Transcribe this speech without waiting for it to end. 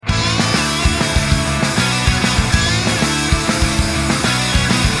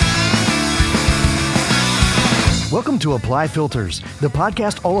Welcome to Apply Filters, the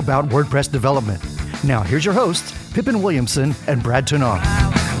podcast all about WordPress development. Now, here's your hosts, Pippin Williamson and Brad Tunar.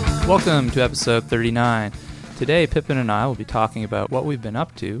 Welcome to episode 39. Today, Pippin and I will be talking about what we've been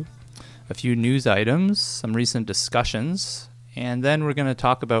up to, a few news items, some recent discussions, and then we're going to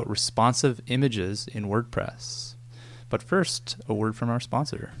talk about responsive images in WordPress. But first, a word from our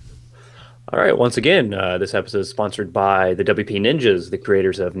sponsor. All right, once again, this episode is sponsored by the WP Ninjas, the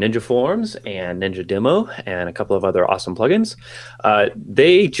creators of Ninja Forms and Ninja Demo, and a couple of other awesome plugins.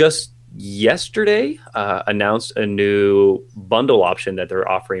 They just yesterday announced a new bundle option that they're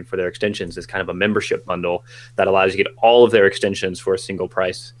offering for their extensions. It's kind of a membership bundle that allows you to get all of their extensions for a single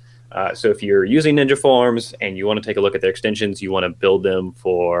price. So if you're using Ninja Forms and you want to take a look at their extensions, you want to build them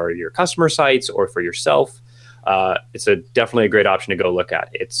for your customer sites or for yourself, it's definitely a great option to go look at.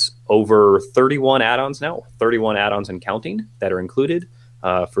 It's over 31 add-ons now, 31 add-ons and counting that are included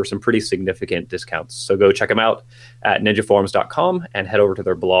for some pretty significant discounts. So go check them out at ninjaforms.com and head over to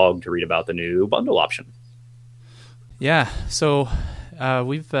their blog to read about the new bundle option. Yeah, so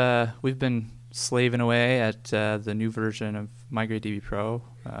we've been slaving away at the new version of MigrateDB Pro.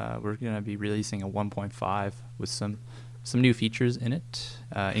 We're going to be releasing a 1.5 with some new features in it,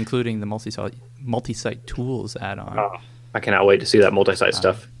 including the multi-site tools add-on. I cannot wait to see that multi-site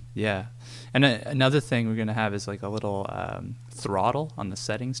stuff. Yeah. And another thing we're going to have is like a little throttle on the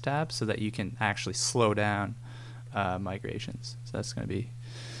settings tab so that you can actually slow down migrations. So that's going to be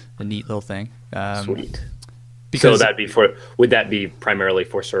a neat little thing. Sweet. So would that be primarily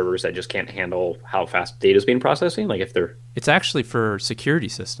for servers that just can't handle how fast data is being processing? Like if they're... It's actually for security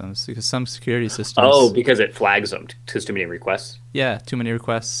systems, because some security systems... Oh, because it flags them to too many requests? Yeah, too many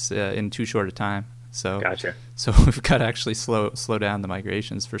requests in too short a time. So, gotcha. So we've got to actually slow down the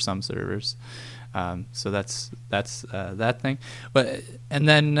migrations for some servers. So that's that thing. And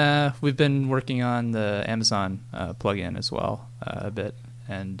then we've been working on the Amazon plugin as well a bit,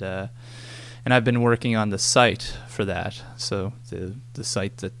 and I've been working on the site for that. So the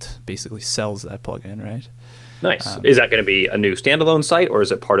site that basically sells that plugin, right? Nice. Is that going to be a new standalone site, or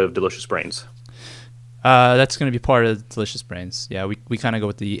is it part of Delicious Brains? That's going to be part of Delicious Brains. Yeah, we kind of go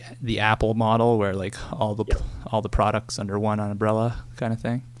with the Apple model, where like all the products under one umbrella kind of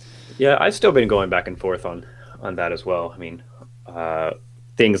thing. Yeah, I've still been going back and forth on that as well. I mean,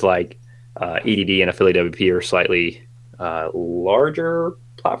 things like EDD and Affiliate WP are slightly larger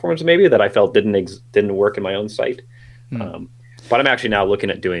platforms maybe that I felt didn't work in my own site. But I'm actually now looking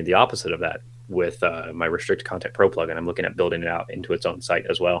at doing the opposite of that with my Restricted Content Pro plugin. I'm looking at building it out into its own site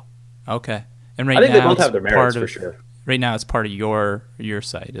as well. Okay. And I think they both have their merits for sure. Right now, it's part of your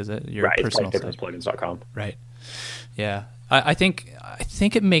site, is it? Your right, personal it's site. plugins.com. Right. Yeah, I think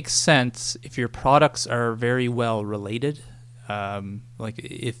it makes sense if your products are very well related. Like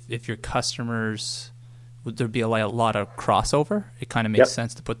if your customers, would there be a lot of crossover? It kind of makes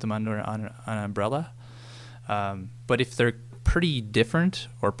sense to put them under an umbrella. But if they're pretty different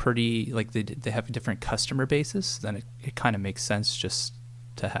or pretty like they have different customer bases, then it kind of makes sense just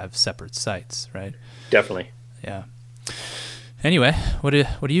to have separate sites, right? Definitely. Yeah. Anyway, what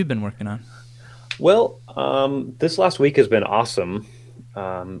have you been working on? Well, this last week has been awesome,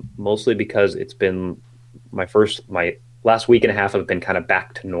 mostly because it's been my last week and a half have been kind of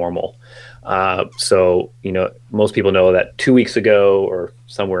back to normal. So, most people know that 2 weeks ago or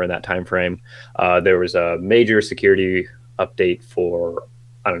somewhere in that time frame, there was a major security update for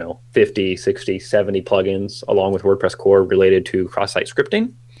 50, 60, 70 plugins along with WordPress core related to cross-site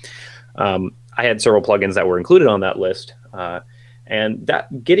scripting. I had several plugins that were included on that list. And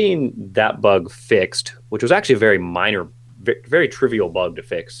getting that bug fixed, which was actually a very minor, very trivial bug to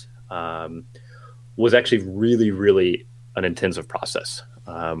fix, was actually really, really an intensive process.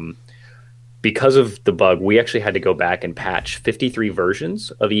 Because of the bug, we actually had to go back and patch 53 versions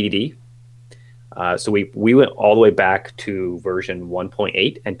of EDD. So we went all the way back to version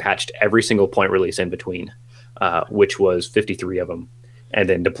 1.8 and patched every single point release in between, which was 53 of them, and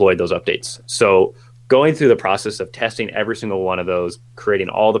then deployed those updates. So going through the process of testing every single one of those, creating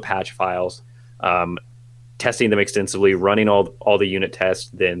all the patch files, testing them extensively, running all the unit tests,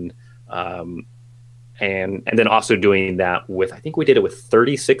 then and then also doing that with, I think we did it with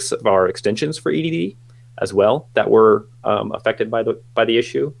 36 of our extensions for EDD as well that were affected by the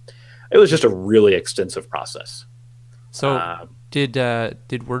issue. It was just a really extensive process. So did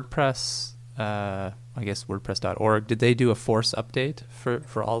WordPress, I guess WordPress.org, did they do a force update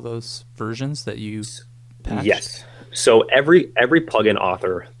for all those versions that you patched? Yes. So every plugin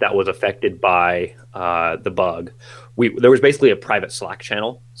author that was affected by the bug, there was basically a private Slack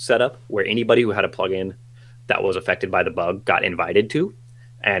channel set up where anybody who had a plugin that was affected by the bug got invited to,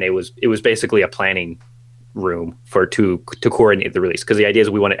 and it was basically a planning room to coordinate the release, because the idea is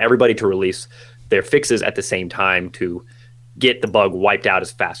we wanted everybody to release their fixes at the same time to get the bug wiped out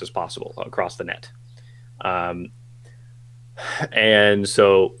as fast as possible across the net. And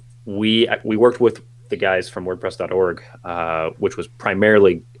so we worked with the guys from WordPress.org, which was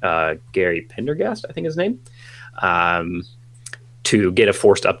primarily Gary Pendergast, I think his name, to get a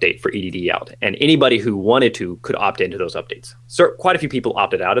forced update for EDD out. And anybody who wanted to could opt into those updates. So quite a few people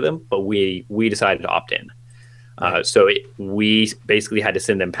opted out of them, but we decided to opt in. So we basically had to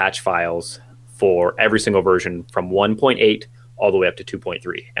send them patch files for every single version from 1.8 all the way up to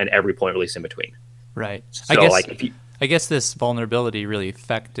 2.3 and every point release in between. Right. So I guess this vulnerability really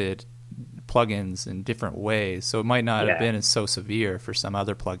affected plugins in different ways, so it might not have been so severe for some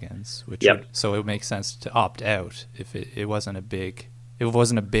other plugins, so it would make sense to opt out if it wasn't a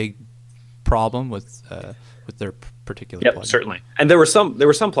big problem with their particular plugin. Certainly. And there were some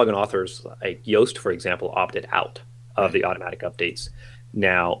plugin authors, like Yoast, for example, opted out of the automatic updates.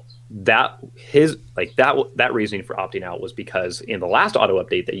 Now that reasoning for opting out was because in the last auto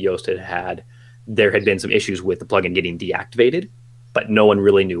update that Yoast had, there had been some issues with the plugin getting deactivated, but no one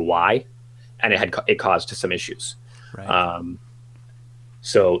really knew why, and it caused some issues. Right.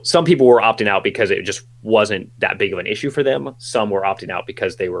 So some people were opting out because it just wasn't that big of an issue for them. Some were opting out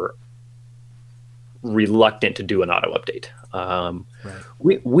because they were reluctant to do an auto update.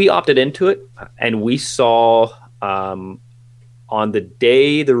 We opted into it, and we saw on the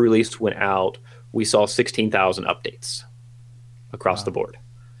day the release went out, we saw 16,000 updates across the board.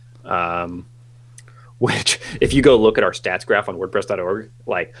 Which, if you go look at our stats graph on WordPress.org,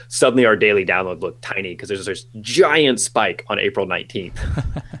 like suddenly our daily download looked tiny because there's this giant spike on April 19th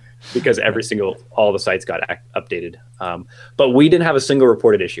because all the sites got updated. But we didn't have a single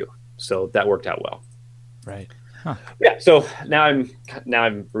reported issue, so that worked out well. Right. Huh. Yeah. So now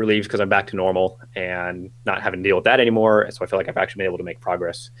I'm relieved because I'm back to normal and not having to deal with that anymore. So I feel like I've actually been able to make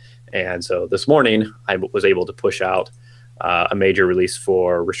progress. And so this morning I was able to push out a major release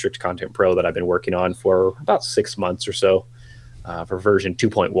for Restrict Content Pro that I've been working on for about 6 months or so, for version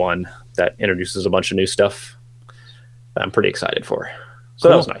 2.1 that introduces a bunch of new stuff that I'm pretty excited for. So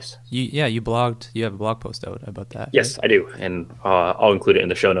That was nice. You have a blog post out about that. Yes, right? I do. And I'll include it in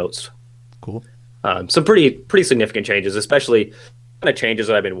the show notes. Cool. Some pretty significant changes, especially kind of changes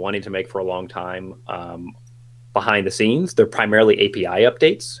that I've been wanting to make for a long time. Behind the scenes, they're primarily API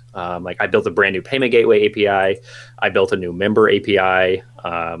updates. Like I built a brand new payment gateway API. I built a new member API,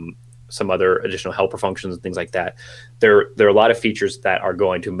 some other additional helper functions and things like that. There are a lot of features that are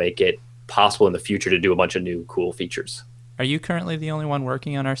going to make it possible in the future to do a bunch of new cool features. Are you currently the only one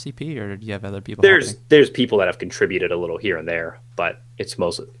working on RCP, or do you have other people? There's people that have contributed a little here and there, but it's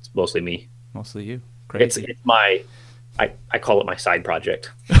mostly me. Mostly you. Great. It's my I call it my side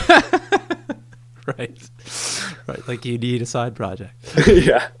project. Right. Like you need a side project.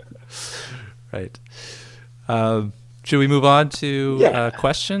 Yeah. Right. Should we move on to a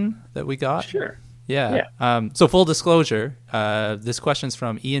question that we got? Sure. Yeah. So full disclosure, this question's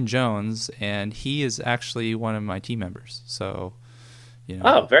from Ian Jones, and he is actually one of my team members. So,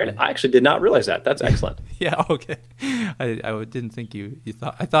 Oh, I actually did not realize that. That's excellent. Yeah. Okay. I didn't think you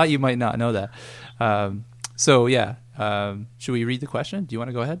thought. I thought you might not know that. Should we read the question? Do you want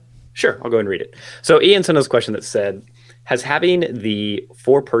to go ahead? Sure, I'll go ahead and read it. So Ian sent us a question that said, has having the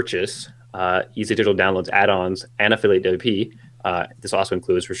for purchase Easy Digital Downloads add-ons and affiliate WP, this also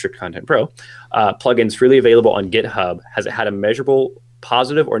includes Restrict Content Pro, plugins freely available on GitHub, has it had a measurable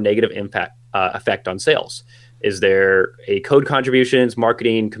positive or negative effect on sales? Is there a code contributions,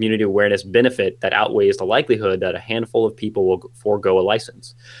 marketing, community awareness benefit that outweighs the likelihood that a handful of people will forego a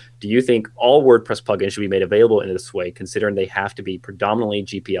license? Do you think all WordPress plugins should be made available in this way, considering they have to be predominantly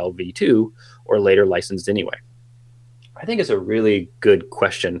GPL v2 or later licensed anyway? I think it's a really good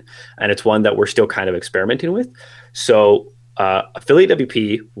question, and it's one that we're still kind of experimenting with. So Affiliate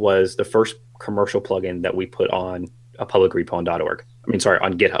WP was the first commercial plugin that we put on a public repo on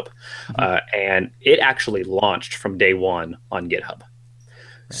on GitHub. And it actually launched from day one on GitHub.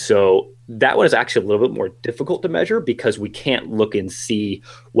 So that one is actually a little bit more difficult to measure because we can't look and see,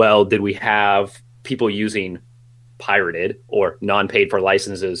 well, did we have people using pirated or non-paid for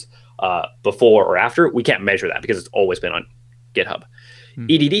licenses before or after? We can't measure that because it's always been on GitHub.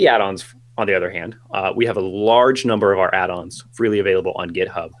 EDD add-ons, on the other hand, we have a large number of our add-ons freely available on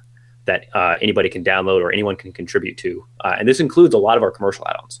GitHub that anybody can download or anyone can contribute to. And this includes a lot of our commercial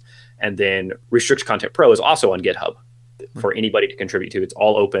add-ons. And then Restrict Content Pro is also on GitHub for anybody to contribute to. It's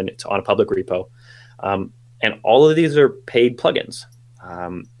all open. It's on a public repo. And all of these are paid plugins.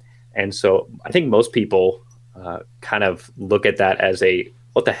 And so I think most people kind of look at that as a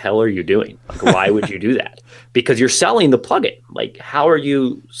what the hell are you doing? Like, why would you do that? Because you're selling the plugin. Like, how are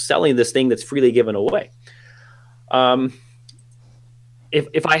you selling this thing that's freely given away?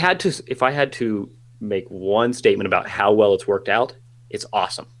 If I had to make one statement about how well it's worked out, it's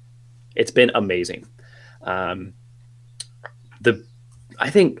awesome. It's been amazing. I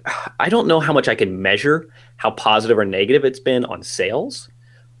don't know how much I can measure how positive or negative it's been on sales,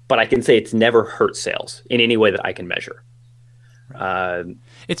 but I can say it's never hurt sales in any way that I can measure.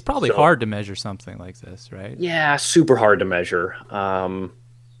 It's probably hard to measure something like this, right? Yeah, super hard to measure. Have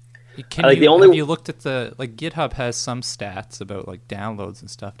you looked at GitHub has some stats about like downloads and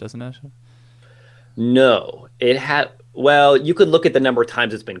stuff, doesn't it? No, it had. Well, you could look at the number of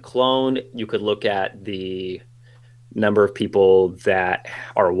times it's been cloned. You could look at the number of people that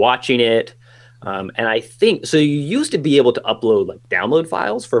are watching it. And I think so. You used to be able to upload like download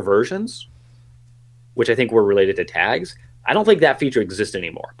files for versions, which I think were related to tags. I don't think that feature exists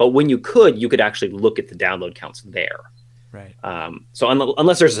anymore. But when you could actually look at the download counts there. Right. So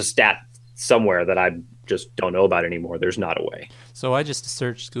unless there's a stat somewhere that I just don't know about anymore, there's not a way. So I just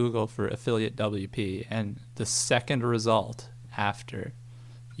searched Google for affiliate WP, and the second result after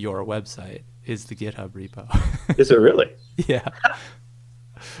your website is the GitHub repo. Is it really? Yeah.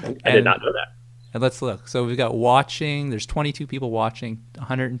 I did not know that. And let's look. So we've got watching. There's 22 people watching,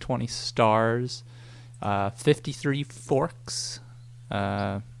 120 stars, 53 forks.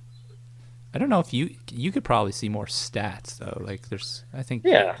 I don't know if you could probably see more stats though. Like there's, I think.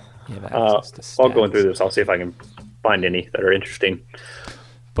 Yeah. You have access to stats. While going through this, I'll see if I can find any that are interesting.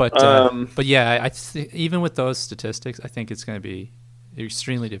 But yeah, even with those statistics, I think it's going to be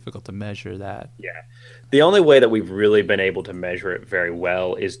extremely difficult to measure that. Yeah. The only way that we've really been able to measure it very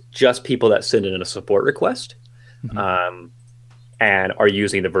well is just people that send in a support request and are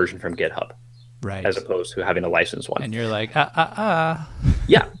using the version from GitHub. Right. As opposed to having a licensed one. And you're like,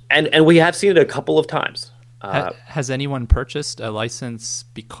 Yeah. And we have seen it a couple of times. Has anyone purchased a license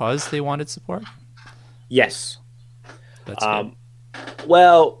because they wanted support? Yes. That's good.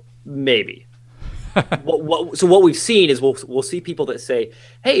 Well, maybe. So what we've seen is we'll see people that say,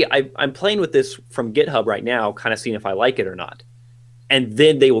 hey, I'm playing with this from GitHub right now, kind of seeing if I like it or not. And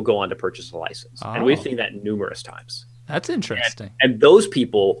then they will go on to purchase a license. Oh. And we've seen that numerous times. That's interesting. And those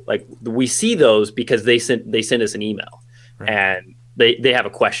people, like we see those because they send us an email and they have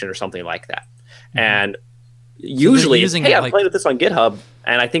a question or something like that. Mm-hmm. And usually, hey, I'm playing with this on GitHub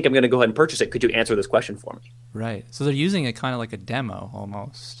and I think I'm going to go ahead and purchase it. Could you answer this question for me? Right. So they're using it kind of like a demo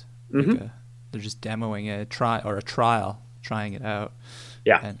almost. Mm-hmm. They're just demoing a trial, trying it out.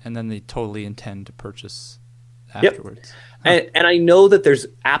 Yeah. And then they totally intend to purchase afterwards. Yep. And I know that there's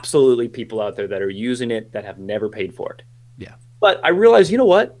absolutely people out there that are using it that have never paid for it. Yeah. But I realize, you know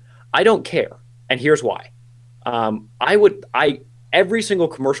what? I don't care. And here's why. Every single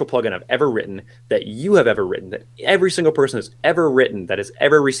commercial plugin I've ever written, that you have ever written, that every single person has ever written, that has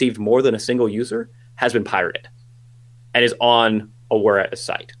ever received more than a single user, has been pirated and is on a WordPress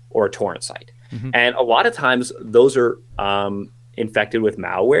site or a torrent site. Mm-hmm. And a lot of times those are infected with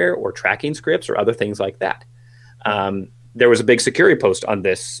malware or tracking scripts or other things like that. There was a big security post on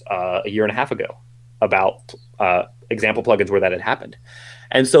this a year and a half ago about example plugins where that had happened.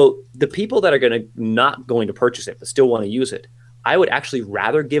 And so the people that are not going to purchase it but still want to use it, I would actually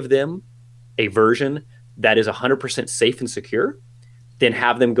rather give them a version that is 100% safe and secure than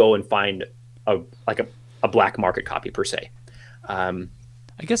have them go and find a black market copy per se.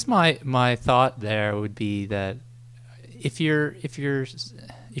 I guess my thought there would be that if your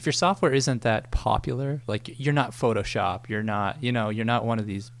software isn't that popular, like you're not Photoshop, you're not one of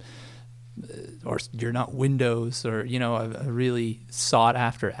these, or you're not Windows, or a really sought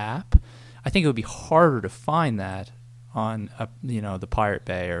after app, I think it would be harder to find that on the Pirate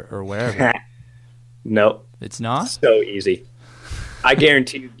Bay or wherever. No, it's not so easy. I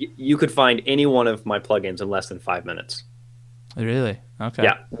guarantee you could find any one of my plugins in less than 5 minutes. Really? Okay.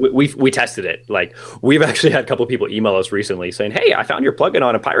 Yeah, we tested it. Like we've actually had a couple of people email us recently saying, "Hey, I found your plugin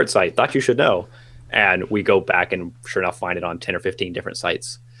on a pirate site. Thought you should know." And we go back and sure enough find it on 10 or 15 different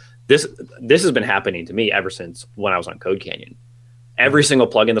sites. This has been happening to me ever since when I was on Code Canyon. Every single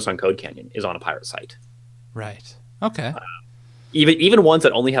plugin that's on Code Canyon is on a pirate site. Right. Okay. Even ones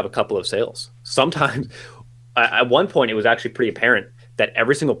that only have a couple of sales. Sometimes, at one point, it was actually pretty apparent that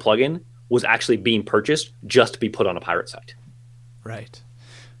every single plugin was actually being purchased just to be put on a pirate site. Right.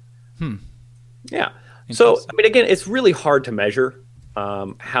 Yeah. So, I mean, again, it's really hard to measure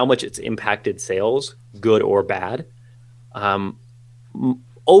how much it's impacted sales, good or bad.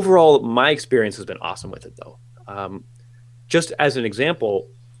 Overall, my experience has been awesome with it, though. Just as an example,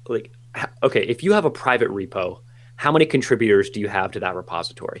 like, okay, if you have a private repo, how many contributors do you have to that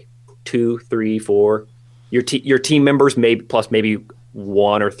repository? 2, 3, 4. Your team members, maybe plus maybe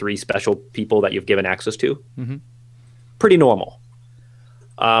 1 or 3 special people that you've given access to. Mm-hmm. Pretty normal.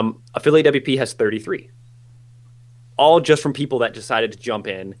 Affiliate WP has 33, all just from people that decided to jump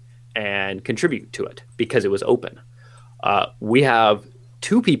in and contribute to it because it was open. We have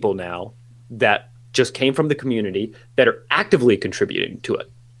 2 people now that just came from the community that are actively contributing to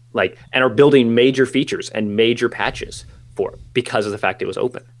it, and are building major features and major patches for it because of the fact it was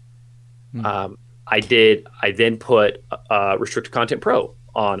open. Mm. I then put Restricted Content Pro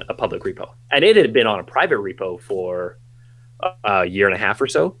on a public repo, and it had been on a private repo for a year and a half or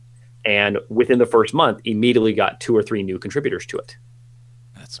so. And within the first month, immediately got 2 or 3 new contributors to it.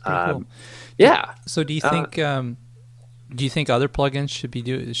 That's pretty cool. Yeah. So do you think other plugins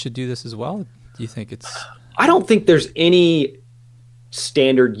should do this as well? Do you think it's? I don't think there's any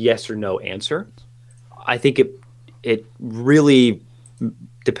standard yes or no answer. I think it really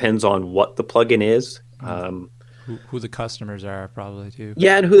depends on what the plugin is. Who the customers are probably too.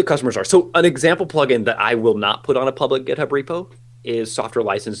 Yeah, and who the customers are. So an example plugin that I will not put on a public GitHub repo is software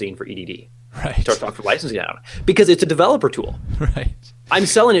licensing for EDD. Right. Start software licensing on it because it's a developer tool. Right. I'm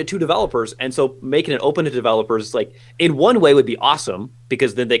selling it to developers, and so making it open to developers, in one way would be awesome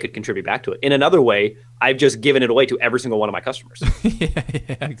because then they could contribute back to it. In another way, I've just given it away to every single one of my customers. yeah,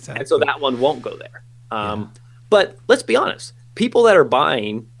 exactly. And so that one won't go there. But let's be honest, people that are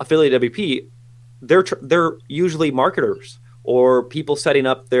buying Affiliate WP, they're usually marketers or people setting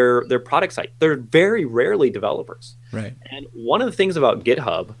up their product site. They're very rarely developers. Right. And one of the things about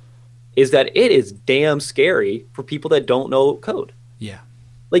GitHub is that it is damn scary for people that don't know code. Yeah.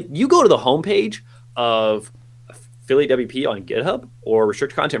 You go to the homepage of Affiliate WP on GitHub or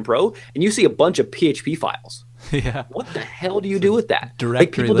Restricted Content Pro, and you see a bunch of PHP files. Yeah. What the hell do you do with that?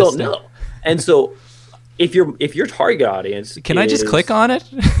 Directory people listing. Don't know. And so if your target audience Can I just click on it?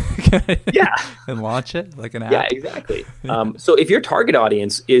 Yeah. And launch it like an app? Yeah, exactly. So if your target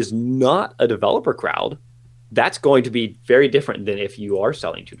audience is not a developer crowd, that's going to be very different than if you are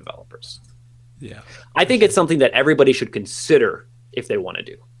selling to developers. Yeah. I think it's something that everybody should consider if they want to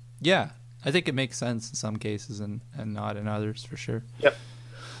do. Yeah. I think it makes sense in some cases and not in others for sure. Yep.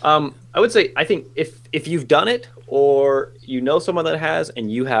 I would say, I think if you've done it or you know someone that has and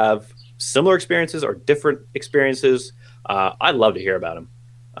you have similar experiences or different experiences, I'd love to hear about them.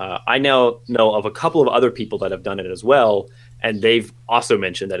 I now know of a couple of other people that have done it as well, and they've also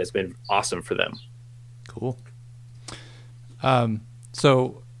mentioned that it's been awesome for them. Cool.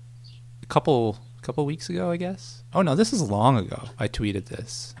 So a couple weeks ago, I guess. Oh no, this is long ago. I tweeted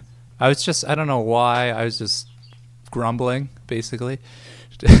this. I don't know why. I was just grumbling, basically,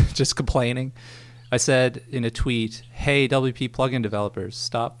 just complaining. I said in a tweet, "Hey, WP plugin developers,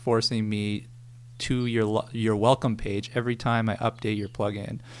 stop forcing me to your welcome page every time I update your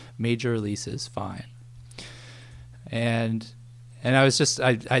plugin. Major releases, fine." And I was just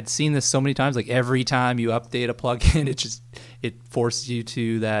I'd seen this so many times. Every time you update a plugin, it forces you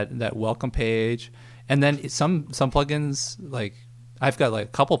to that welcome page. And then some plugins, I've got a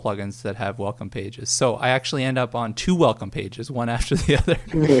couple plugins that have welcome pages. So I actually end up on 2 welcome pages, one after the other.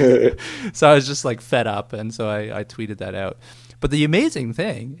 So I was just fed up, and so I tweeted that out. But the amazing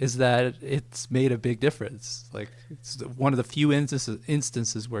thing is that it's made a big difference. It's one of the few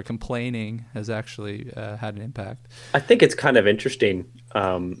instances where complaining has actually had an impact. I think it's kind of interesting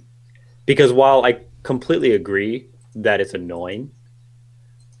because while I completely agree that it's annoying,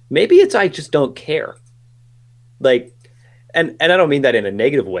 maybe it's I just don't care. And I don't mean that in a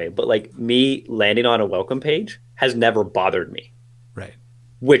negative way, but me landing on a welcome page has never bothered me. Right.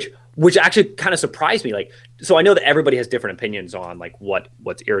 Which actually kind of surprised me. So I know that everybody has different opinions on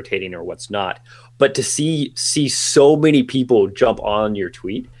what's irritating or what's not, but to see so many people jump on your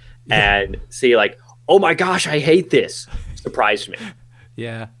tweet and say oh my gosh, I hate this, surprised me.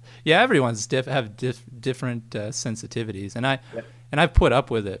 Yeah. Everyone's different sensitivities, and I've put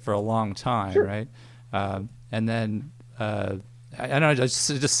up with it for a long time, sure. Right? And then I don't know, I just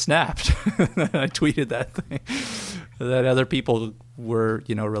snapped. I tweeted that thing that other people were,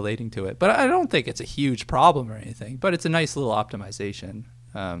 relating to it. But I don't think it's a huge problem or anything. But it's a nice little optimization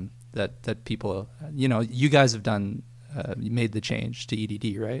that people, you guys have done. You made the change to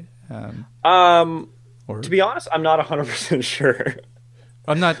EDD, right? To be honest, I'm not 100% sure.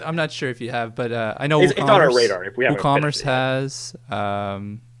 I'm not sure if you have, but I know it's on our radar. If we have WooCommerce has. I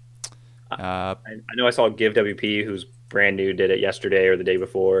know I saw GiveWP, who's brand new, did it yesterday or the day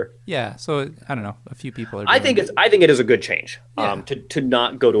before. Yeah, so I don't know. A few people are. I think it is a good change to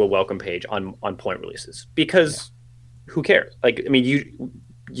not go to a welcome page on point releases because who cares?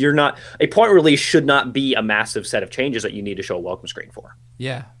 a point release should not be a massive set of changes that you need to show a welcome screen for.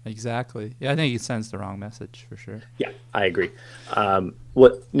 Yeah, exactly. Yeah, I think it sends the wrong message for sure. Yeah, I agree.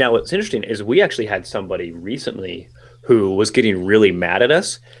 What's interesting is we actually had somebody recently who was getting really mad at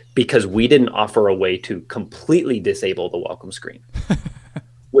us because we didn't offer a way to completely disable the welcome screen,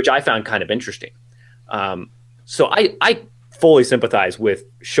 which I found kind of interesting. So I fully sympathize with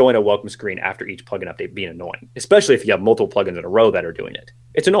showing a welcome screen after each plugin update being annoying, especially if you have multiple plugins in a row that are doing it.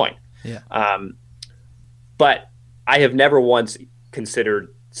 It's annoying. Yeah. But I have never once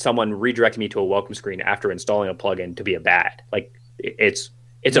considered someone redirecting me to a welcome screen after installing a plugin to be a bad. Like it's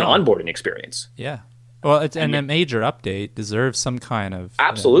an onboarding experience. Yeah. Well, a major update deserves some kind of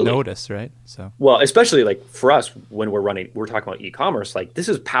absolutely notice, right? So, well, especially like for us when we're talking about e-commerce, like this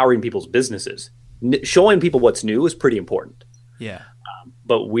is powering people's businesses. Showing people what's new is pretty important. Yeah.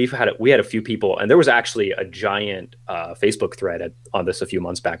 But we had a few people, and there was actually a giant Facebook thread on this a few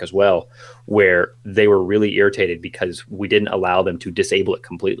months back as well, where they were really irritated because we didn't allow them to disable it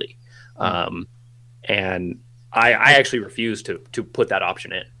completely. And I actually refused to put that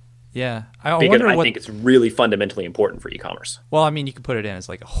option in. Yeah. I think it's really fundamentally important for e-commerce. Well, I mean, you could put it in as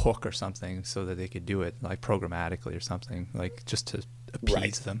like a hook or something so that they could do it like programmatically or something, like just to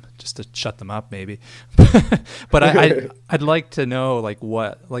appease them, just to shut them up maybe. But I'd like to know like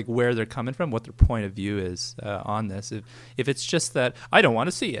where they're coming from, what their point of view is on this. If it's just that I don't want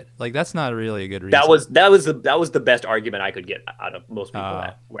to see it, like that's not really a good reason. That was the best argument I could get out of most people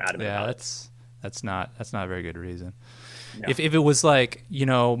that were adamant about it. That's not a very good reason. No. If it was like,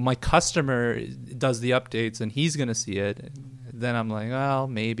 my customer does the updates and he's going to see it, then I'm like, well,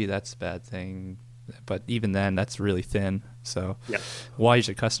 maybe that's a bad thing. But even then, that's really thin. So why is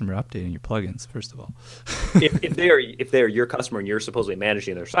your customer updating your plugins, first of all? if they're your customer and you're supposedly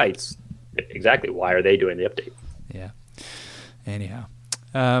managing their sites, exactly, why are they doing the update? Yeah. Anyhow.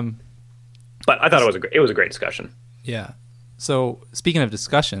 But I thought it was a great discussion. Yeah. So speaking of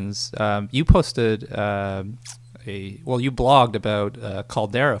discussions, you posted... you blogged about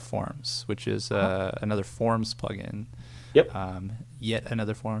Caldera Forms, which is another Forms plugin. Yep. Yet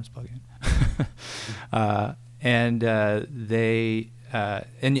another Forms plugin.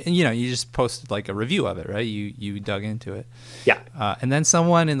 You just posted like a review of it, right? You dug into it. Yeah. And then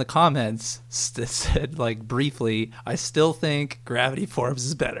someone in the comments said like briefly, I still think Gravity Forms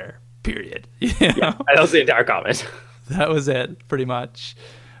is better. Period. Yeah, that was the entire comment. That was it, pretty much.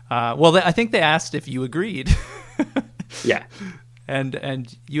 I think they asked if you agreed. Yeah.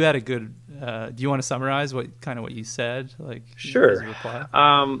 And you had a good. Do you want to summarize what you said? Like, sure. As a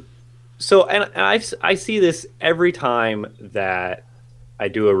reply? So I see this every time that I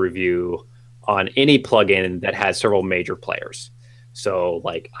do a review on any plugin that has several major players. So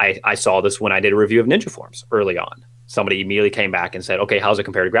like I saw this when I did a review of Ninja Forms early on. Somebody immediately came back and said, okay, how's it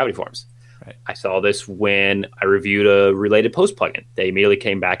compared to Gravity Forms? Right. I saw this when I reviewed a related post plugin. They immediately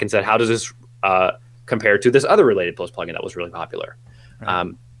came back and said, how does this compare to this other related post plugin that was really popular?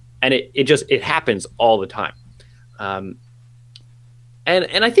 Right. And it happens all the time. And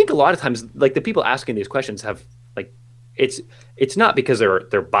I think a lot of times, like the people asking these questions have like, it's not because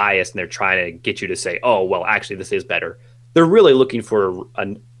they're biased and they're trying to get you to say, oh, well, actually this is better. They're really looking for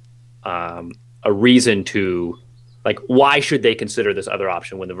a reason to, like, why should they consider this other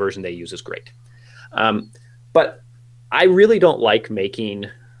option when the version they use is great? But I really don't like making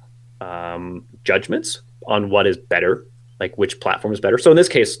judgments on what is better, like which platform is better. So in this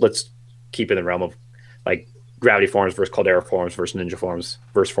case, let's keep it in the realm of like Gravity Forms versus Caldera Forms versus Ninja Forms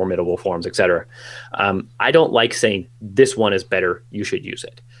versus Formidable Forms, etc. I don't like saying this one is better, you should use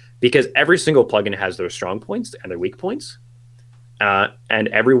it, because every single plugin has their strong points and their weak points, and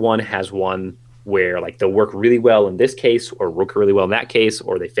everyone has one where like they'll work really well in this case or work really well in that case,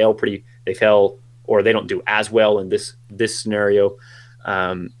 or they fail or they don't do as well in this scenario.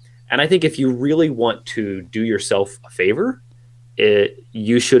 And I think if you really want to do yourself a favor,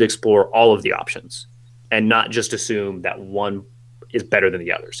 you should explore all of the options and not just assume that one is better than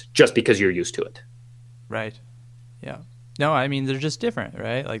the others just because you're used to it. Right. Yeah. No, I mean, they're just different,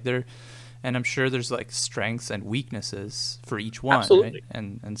 right? Like and I'm sure there's like strengths and weaknesses for each one. Absolutely.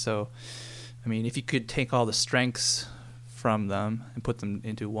 Right? And so, I mean, if you could take all the strengths from them and put them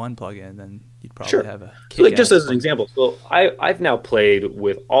into one plugin, then you'd probably have a so like just as an example. So I've now played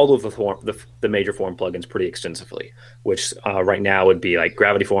with all of the major form plugins pretty extensively, which right now would be like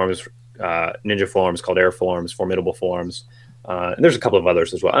Gravity Forms, Ninja Forms, Caldera Forms, Formidable Forms, and there's a couple of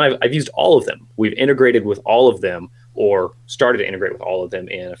others as well. And I've used all of them. We've integrated with all of them, or started to integrate with all of them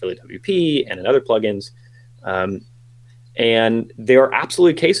in Affiliate WP and in other plugins. And there are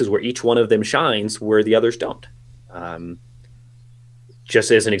absolutely cases where each one of them shines where the others don't. just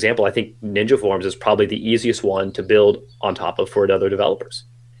as an example, I think Ninja Forms is probably the easiest one to build on top of for other developers.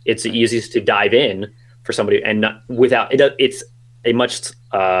 It's the easiest to dive in for somebody, and not without it. It's a much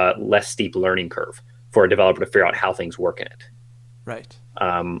less steep learning curve for a developer to figure out how things work in it. Right.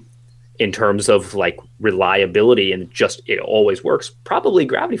 In terms of like reliability and just it always works, probably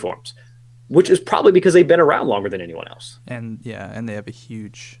Gravity Forms, which is probably because they've been around longer than anyone else. And they have a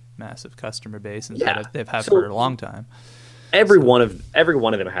huge, massive customer base, and they've had so for a long time. Every one of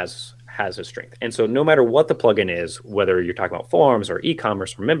them has a strength. And so no matter what the plugin is, whether you're talking about forms or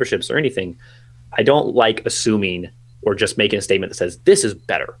e-commerce or memberships or anything, I don't like assuming or just making a statement that says this is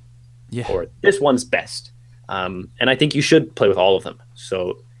better or this one's best. And I think you should play with all of them.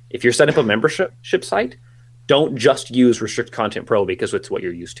 So if you're setting up a membership site, don't just use Restrict Content Pro because it's what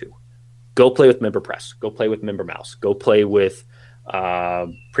you're used to. Go play with MemberPress. Go play with MemberMouse. Go play with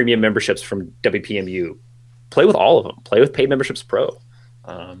premium memberships from WPMU. Play with all of them. Play with Paid Memberships Pro.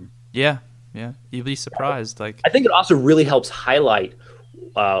 Yeah. You'd be surprised. Like, I think it also really helps highlight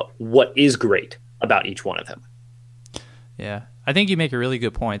what is great about each one of them. Yeah. I think you make a really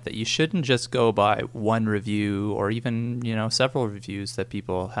good point that you shouldn't just go by one review or even, several reviews that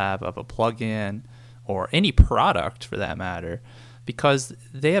people have of a plugin or any product for that matter, because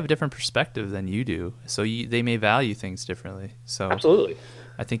they have a different perspective than you do. So they may value things differently. So absolutely.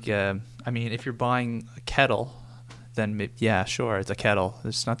 I think, if you're buying a kettle, then sure, it's a kettle.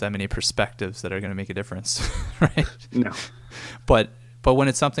 There's not that many perspectives that are going to make a difference, right? No. But when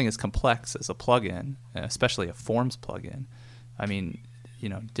it's something as complex as a plugin, especially a forms plugin,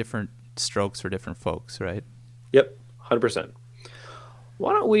 different strokes for different folks, right? Yep, 100%.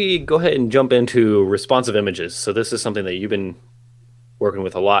 Why don't we go ahead and jump into responsive images? So this is something that you've been working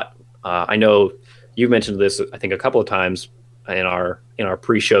with a lot. I know you've mentioned this, I think, a couple of times in our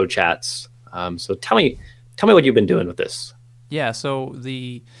pre-show chats. So tell me what you've been doing with this. Yeah. So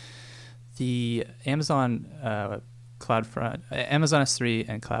the Amazon CloudFront, Amazon S3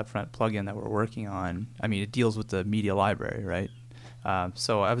 and CloudFront plugin that we're working on, it deals with the media library, right?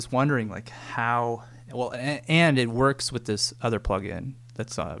 So I was wondering and it works with this other plugin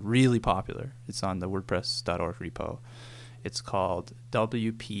that's really popular. It's on the WordPress.org repo. It's called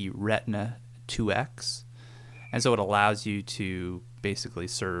WP Retina 2X. And so it allows you to basically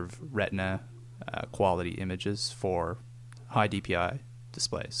serve Retina quality images for high DPI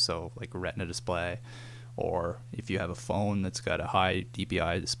displays. So like a Retina display, or if you have a phone that's got a high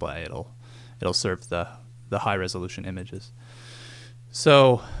DPI display, it'll serve the high resolution images.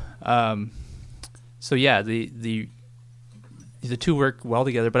 So the two work well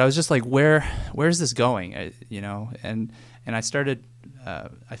together. But I was just like, where's this going? And I started.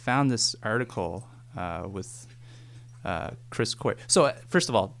 I found this article with Chris Coy. So first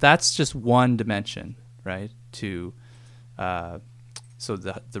of all, that's just one dimension, right? So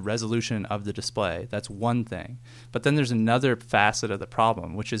the resolution of the display, that's one thing. But then there's another facet of the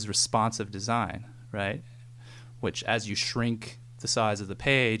problem, which is responsive design, right? Which as you shrink the size of the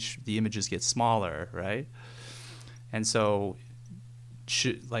page, the images get smaller, right? And so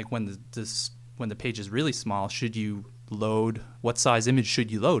when the page is really small, should you load, what size image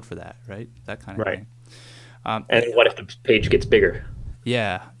should you load for that, right? That kind of thing. And what if the page gets bigger?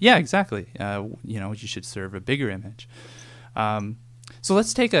 Yeah, exactly. You should serve a bigger image. So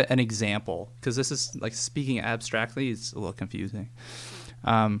let's take an example, because this is like speaking abstractly, it's a little confusing.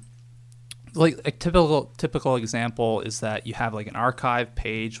 Like a typical example is that you have like an archive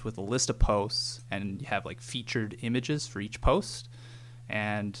page with a list of posts, and you have like featured images for each post,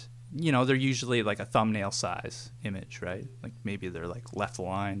 and they're usually like a thumbnail size image, right? Like maybe they're like left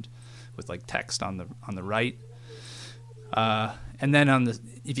aligned with like text on the right, and then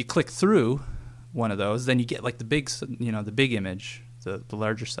if you click through one of those, then you get like the big image, the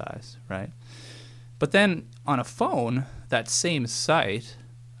larger size, right? But then on a phone, that same site,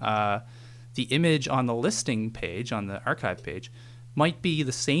 the image on the listing page, on the archive page, might be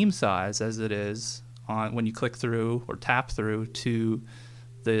the same size as it is on when you click through or tap through to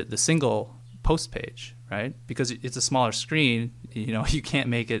the single post page, right? Because it's a smaller screen, you can't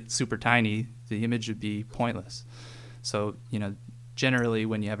make it super tiny. The image would be pointless. So, generally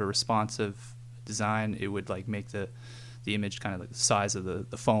when you have a responsive design, it would like make the image kind of like the size of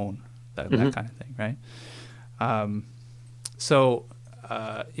the phone, that kind of thing, right? So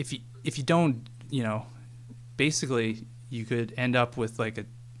if you don't, basically you could end up with like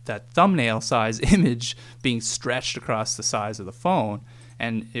that thumbnail size image being stretched across the size of the phone,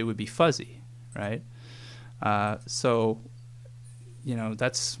 and it would be fuzzy, right? So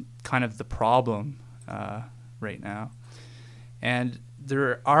that's kind of the problem right now, and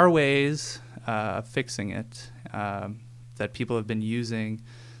there are ways of fixing it that people have been using,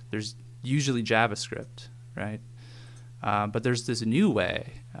 there's usually JavaScript, right? But there's this new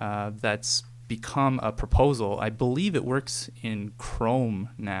way that's become a proposal. I believe it works in Chrome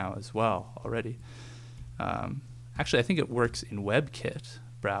now as well already. Actually, I think it works in WebKit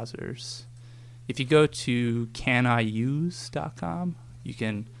browsers. If you go to caniuse.com, you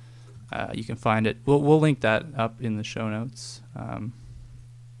can find it. We'll link that up in the show notes.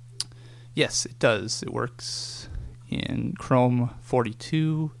 Yes, it does. It works in Chrome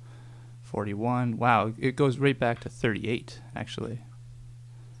 42, 41. Wow, it goes right back to 38 actually.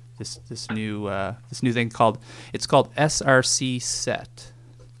 This new thing called SRC set.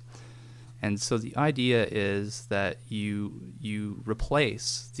 And so the idea is that you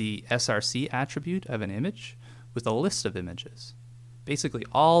replace the SRC attribute of an image with a list of images. Basically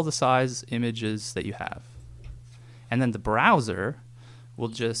all the size images that you have. And then the browser will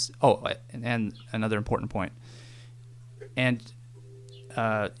just and another important point. And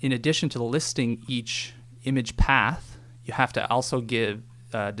in addition to listing each image path, you have to also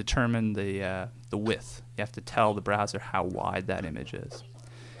determine the width. You have to tell the browser how wide that image is.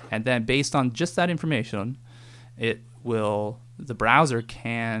 And then based on just that information, the browser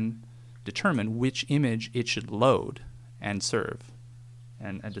can determine which image it should load and serve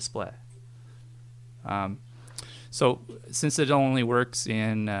and display. So since it only works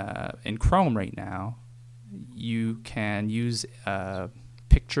in Chrome right now, you can use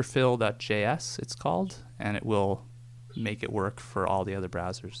picturefill.js, it's called, and it will make it work for all the other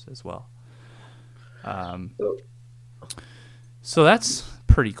browsers as well. So that's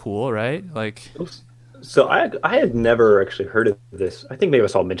pretty cool, right? So I had never actually heard of this. I think maybe I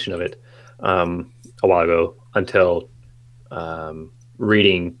saw mention of it a while ago until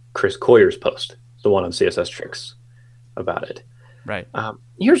reading Chris Coyer's post, the one on CSS Tricks, about it. Right.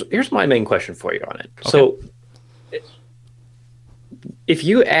 Here's my main question for you on it. Okay. So if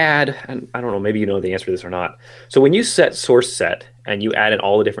you add, and I don't know, maybe you know the answer to this or not. So when you set source set and you add in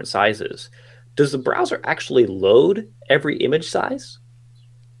all the different sizes, does the browser actually load every image size?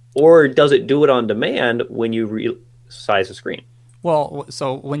 Or does it do it on demand when you resize the screen? Well,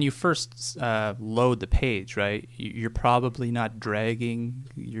 so when you first load the page, right, you're probably not dragging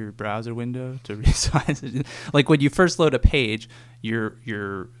your browser window to resize it. Like when you first load a page,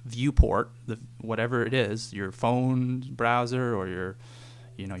 your viewport, whatever it is, your phone browser or your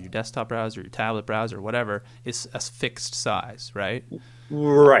desktop browser, your tablet browser, whatever, is a fixed size, right?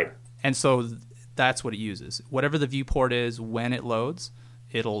 Right. And so that's what it uses. Whatever the viewport is when it loads,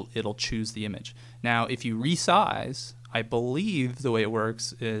 it'll choose the image. Now, if you resize, I believe the way it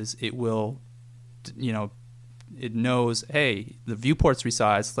works is it will, it knows, hey, the viewport's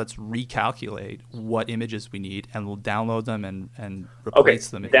resized, let's recalculate what images we need, and we'll download them and replace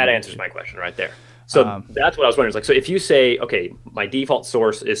them. That answers my question right there. So that's what I was wondering. So if you say, okay, my default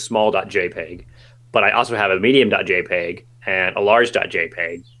source is small.jpg, but I also have a medium.jpg and a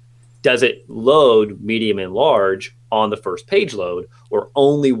large.jpg, does it load medium and large on the first page load, or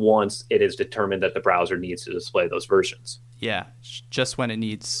only once it is determined that the browser needs to display those versions? Yeah, just when it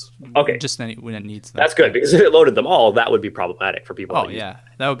needs. Okay. When it needs them. That's good, because if it loaded them all, that would be problematic for people. Oh, yeah.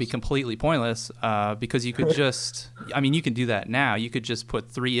 That would be completely pointless because you could just, you can do that now. You could just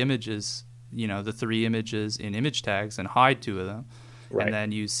put 3 images, the 3 images in image tags and hide 2 of them. Right. And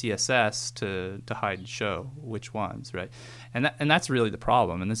then use CSS to hide and show which ones, right? And that's really the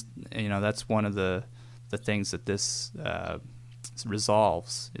problem. And this, that's one of the things that this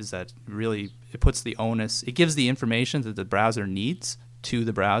resolves, is that really it puts the onus, it gives the information that the browser needs to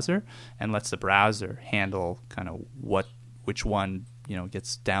the browser and lets the browser handle kind of which one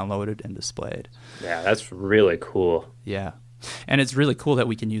gets downloaded and displayed. Yeah, that's really cool. Yeah. And it's really cool that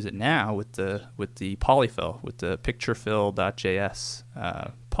we can use it now with the polyfill, with the picturefill.js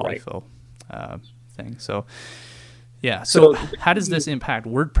polyfill thing. So, yeah. So how does this impact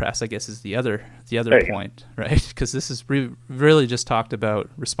WordPress, I guess, is the other point, right? Because this is really just talked about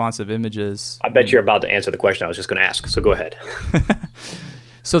responsive images. I bet you're about to answer the question I was just going to ask, so go ahead.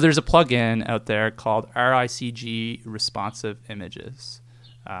 So there's a plugin out there called RICG Responsive Images.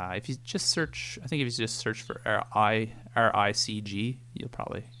 If you just search, I think if you just search for RICG, you'll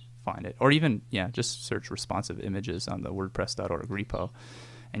probably find it. Or even, just search responsive images on the WordPress.org repo,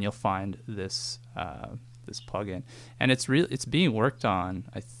 and you'll find this plugin. And it's being worked on,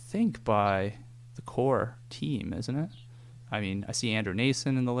 I think, by the core team, isn't it? I see Andrew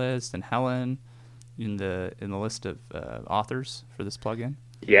Nason in the list and Helen in the list of authors for this plugin.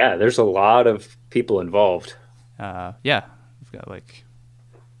 Yeah, there's a lot of people involved. We've got like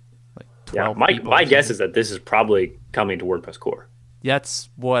 12 my guess is that this is probably coming to WordPress core. That's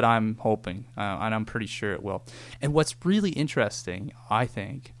what I'm hoping, and I'm pretty sure it will. And what's really interesting, I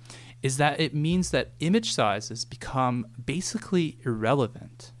think, is that it means that image sizes become basically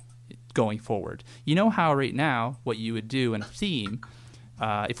irrelevant going forward. You know how right now what you would do in a theme,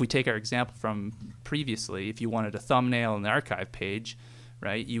 if we take our example from previously, if you wanted a thumbnail in the archive page,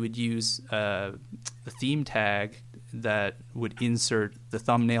 right, you would use the theme tag that would insert the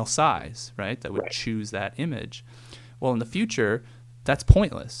thumbnail size, right, that would choose that image. Well, in the future, that's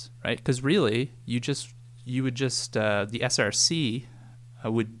pointless, right? Because really, you would just the SRC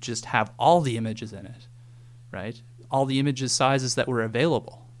would just have all the images in it, right? All the images sizes that were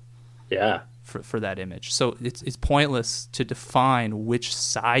available. Yeah. For that image. So it's pointless to define which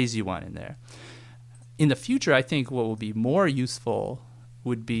size you want in there. In the future, I think what will be more useful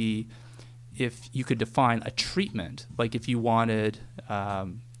would be if you could define a treatment, like if you wanted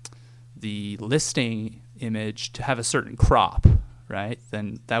the listing image to have a certain crop, right?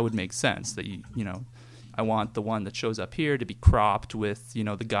 Then that would make sense that I want the one that shows up here to be cropped with,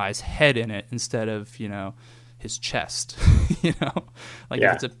 the guy's head in it instead of, his chest, like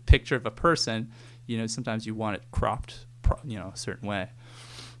if it's a picture of a person, sometimes you want it cropped, a certain way.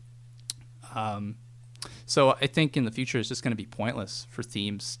 So I think in the future it's just going to be pointless for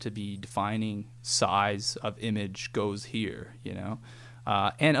themes to be defining size of image goes here,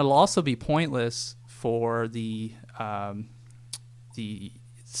 and it'll also be pointless for the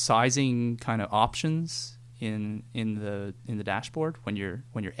sizing kind of options in the dashboard when you're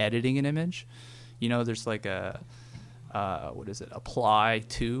editing an image. There's like a apply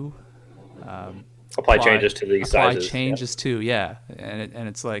to apply changes to these sizes. Apply changes to, yeah. And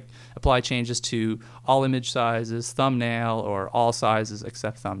it's like apply changes to all image sizes, thumbnail, or all sizes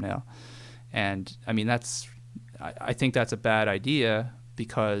except thumbnail. And I mean, I think that's a bad idea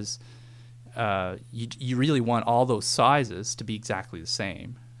because you really want all those sizes to be exactly the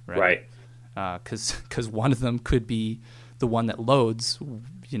same, right? Right. Because one of them could be the one that loads,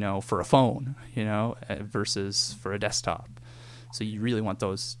 for a phone, versus for a desktop. So you really want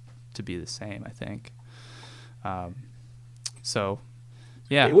those to be the same, I think. So,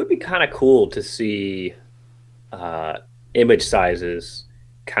 yeah. It would be kind of cool to see image sizes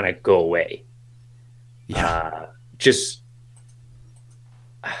kind of go away. Yeah.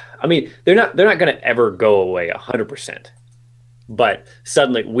 I mean, they're not going to ever go away 100%. But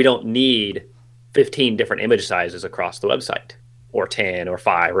suddenly we don't need 15 different image sizes across the website, or 10 or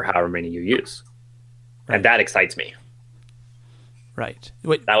 5 or however many you use. Right. And that excites me. Right.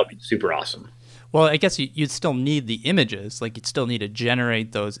 That would be super awesome. Well, I guess you'd still need the images. Like, you'd still need to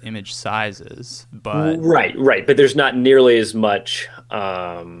generate those image sizes. But Right. But there's not nearly as much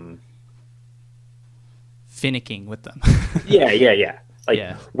finicking with them. Yeah.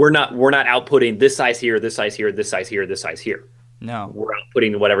 We're not outputting this size here, this size here, this size here, this size here. No. We're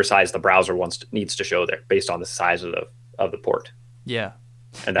outputting whatever size the browser needs to show there based on the size of the port. Yeah.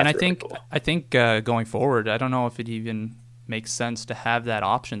 And that's I think going forward, I don't know if it even makes sense to have that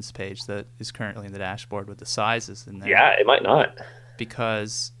options page that is currently in the dashboard with the sizes in there. Yeah, it might not.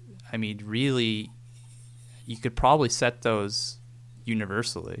 Because, I mean, really, you could probably set those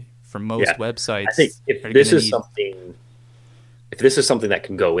universally for most websites. I think if this is something that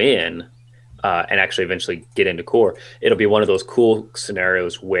can go in and actually eventually get into core, it'll be one of those cool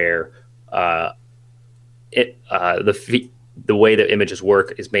scenarios where the way that images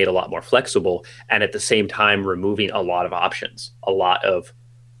work is made a lot more flexible, and at the same time removing a lot of options, a lot of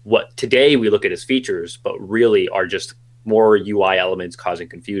what today we look at as features, but really are just more UI elements causing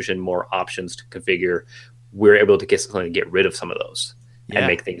confusion, more options to configure. We're able to get rid of some of those and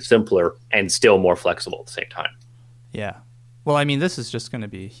make things simpler and still more flexible at the same time. Yeah. Well, I mean, this is just going to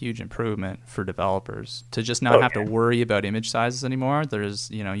be a huge improvement for developers to just not have to worry about image sizes anymore. There's,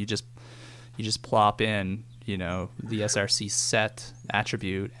 you just plop in, the SRC set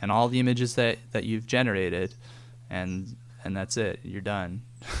attribute and all the images that you've generated, and that's it. You're done.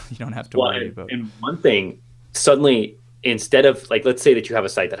 You don't have to worry about. And one thing, suddenly, instead of, like, let's say that you have a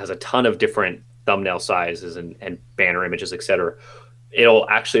site that has a ton of different thumbnail sizes and banner images, etc., it'll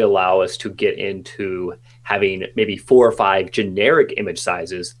actually allow us to get into having maybe 4 or 5 generic image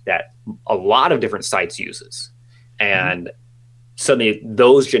sizes that a lot of different sites uses. And suddenly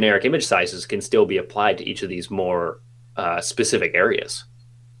those generic image sizes can still be applied to each of these more specific areas.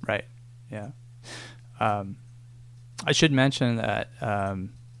 Right. Yeah. I should mention that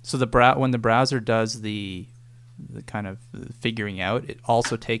so when the browser does the kind of figuring out, it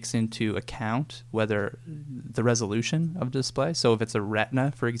also takes into account whether the resolution of display. So if it's a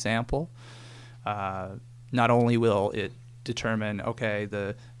Retina, for example, not only will it determine, okay,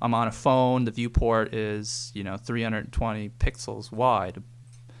 I'm on a phone, the viewport is 320 pixels wide.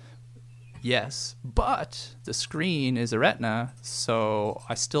 Yes, but the screen is a Retina, so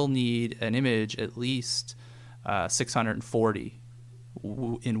I still need an image at least 640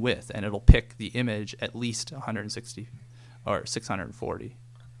 in width, and it'll pick the image at least 160 or 640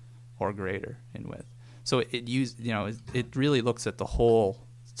 or greater in width. So it really looks at the whole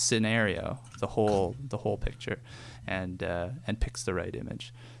scenario, the whole picture, and picks the right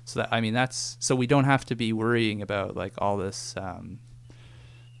image. So so we don't have to be worrying about like all this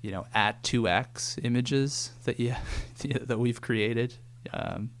at 2x images that we've created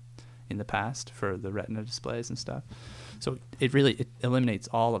in the past for the Retina displays and stuff. So it eliminates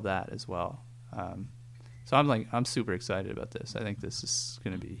all of that as well. So I'm super excited about this. I think this is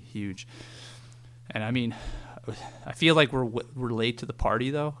going to be huge. And I mean, I feel like we're late to the party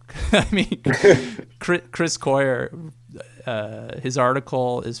though. I mean, Chris Coyer, his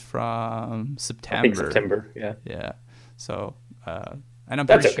article is from September. I think September, yeah. Yeah. So, and I'm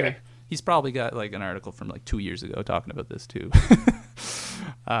pretty sure he's probably got like an article from like 2 years ago talking about this too.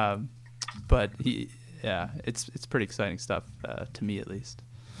 But it's pretty exciting stuff to me at least.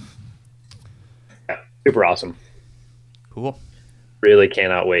 Yeah, super awesome. Cool. Really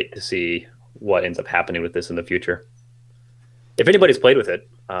cannot wait to see what ends up happening with this in the future. If anybody's played with it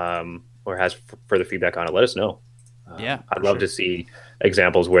or has further feedback on it, let us know. I'd love to see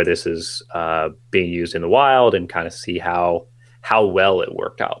examples where this is being used in the wild and kind of see how well it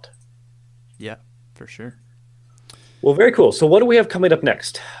worked out. Yeah, for sure. Well, very cool. So what do we have coming up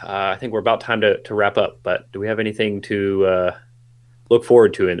next? I think we're about time to wrap up, but do we have anything to look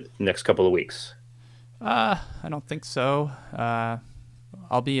forward to in the next couple of weeks? I don't think so.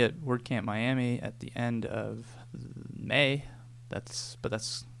 I'll be at WordCamp Miami at the end of May. But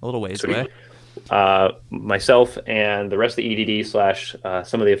that's a little ways away. Myself and the rest of the EDD /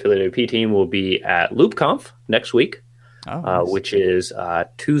 some of the affiliated AP team will be at LoopConf next week, nice. Which is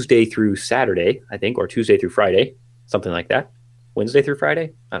Tuesday through Saturday, I think, or Tuesday through Friday, something like that. Wednesday through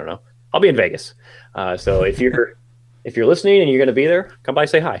Friday? I don't know. I'll be in Vegas. So if you're listening and you're going to be there, come by,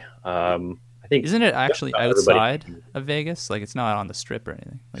 say hi. Isn't it actually outside of Vegas? Like it's not on the Strip or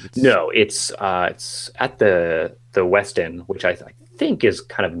anything. No, it's at the West End, which I think is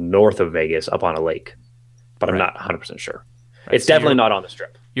kind of north of Vegas, up on a lake, but I'm not 100% sure. Right. It's definitely not on the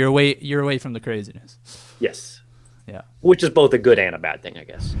Strip. You're away from the craziness. Yes. Yeah. Which is both a good and a bad thing, I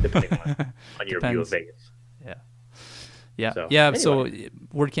guess, depending on your view of Vegas. Yeah. Yeah. So, anyway. So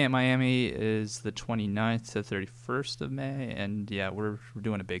WordCamp Miami is the 29th to 31st of May, and we're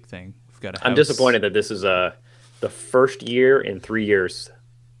doing a big thing. I'm disappointed that this is the first year in 3 years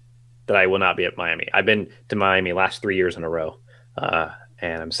that I will not be at Miami. I've been to Miami last 3 years in a row,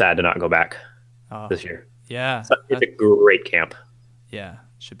 and I'm sad to not go back this year. Yeah, it's a great camp. Yeah,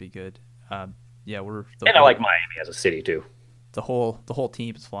 should be good. I like Miami as a city too. The whole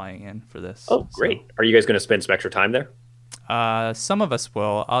team is flying in for this. Oh, great! So. Are you guys going to spend some extra time there? Some of us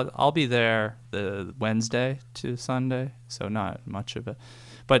will. I'll be there the Wednesday to Sunday, so not much of it.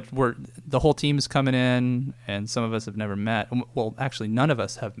 But the whole team's coming in, and some of us have never met. Well, actually, none of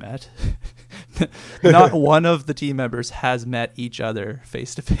us have met. Not one of the team members has met each other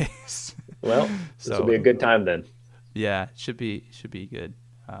face to face. Well, this will be a good time then. Yeah, should be good.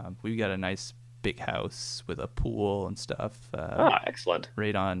 We've got a nice big house with a pool and stuff. Excellent.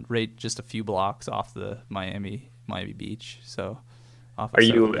 Right just a few blocks off the Miami Beach. So, are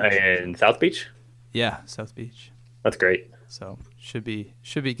you in South Beach? Yeah, South Beach. That's great. So should be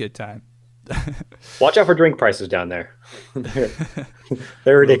a good time. Watch out for drink prices down there.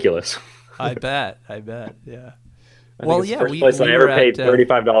 They're ridiculous. I bet. Yeah. First place I ever paid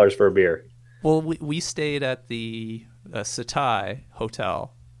 $35 for a beer. Well, we stayed at the Satai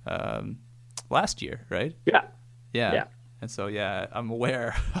Hotel last year, right? Yeah. And so I'm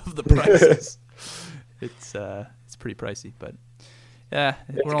aware of the prices. It's pretty pricey, but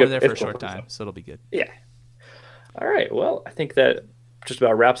we're only there for a short time, so it'll be good. Yeah. All right. Well, I think that just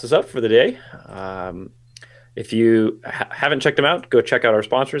about wraps us up for the day. If you haven't checked them out, go check out our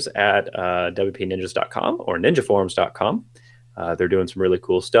sponsors at wpninjas.com or ninjaforums.com. They're doing some really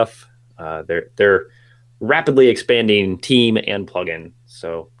cool stuff. They're rapidly expanding team and plugin,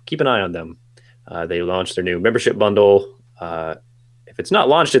 so keep an eye on them. They launched their new membership bundle. If it's not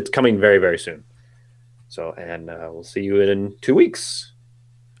launched, it's coming very, very soon. So, and we'll see you in 2 weeks.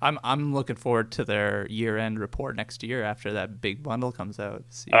 I'm looking forward to their year-end report next year after that big bundle comes out.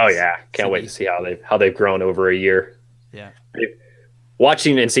 Can't wait to see how they've grown over a year. Yeah,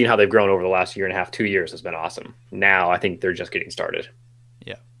 watching and seeing how they've grown over the last year and a half, 2 years has been awesome. Now I think they're just getting started.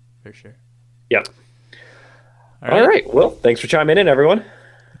 Yeah, for sure. Yep. All right. Well, thanks for chiming in, everyone.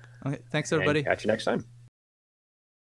 Okay, thanks, everybody. And catch you next time.